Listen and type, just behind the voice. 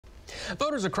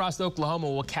Voters across Oklahoma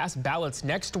will cast ballots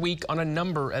next week on a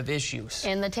number of issues.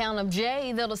 In the town of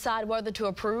Jay, they'll decide whether to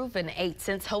approve an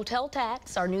 8-cent hotel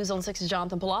tax. Our News on 6's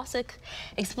Jonathan Polasic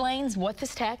explains what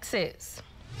this tax is.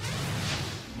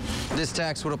 This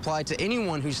tax would apply to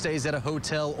anyone who stays at a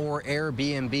hotel or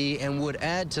Airbnb and would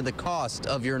add to the cost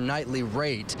of your nightly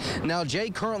rate. Now, Jay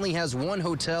currently has one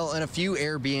hotel and a few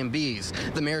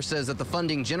Airbnbs. The mayor says that the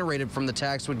funding generated from the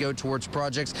tax would go towards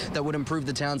projects that would improve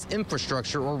the town's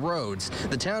infrastructure or roads.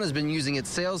 The town has been using its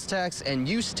sales tax and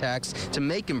use tax to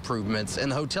make improvements,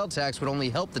 and the hotel tax would only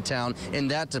help the town in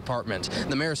that department.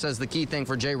 The mayor says the key thing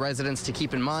for Jay residents to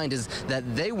keep in mind is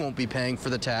that they won't be paying for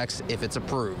the tax if it's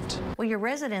approved. Well, your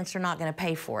residents are not going to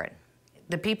pay for it.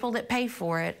 The people that pay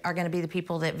for it are going to be the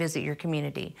people that visit your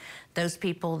community. Those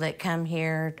people that come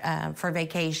here for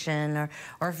vacation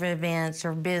or for events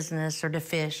or business or to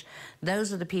fish.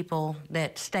 Those are the people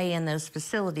that stay in those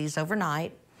facilities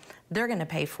overnight. They're going to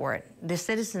pay for it. The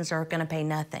citizens are going to pay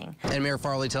nothing. And Mayor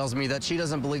Farley tells me that she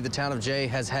doesn't believe the town of Jay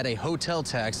has had a hotel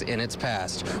tax in its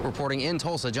past. Reporting in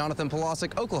Tulsa, Jonathan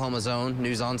Polasic, Oklahoma's Own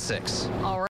News on 6. All right.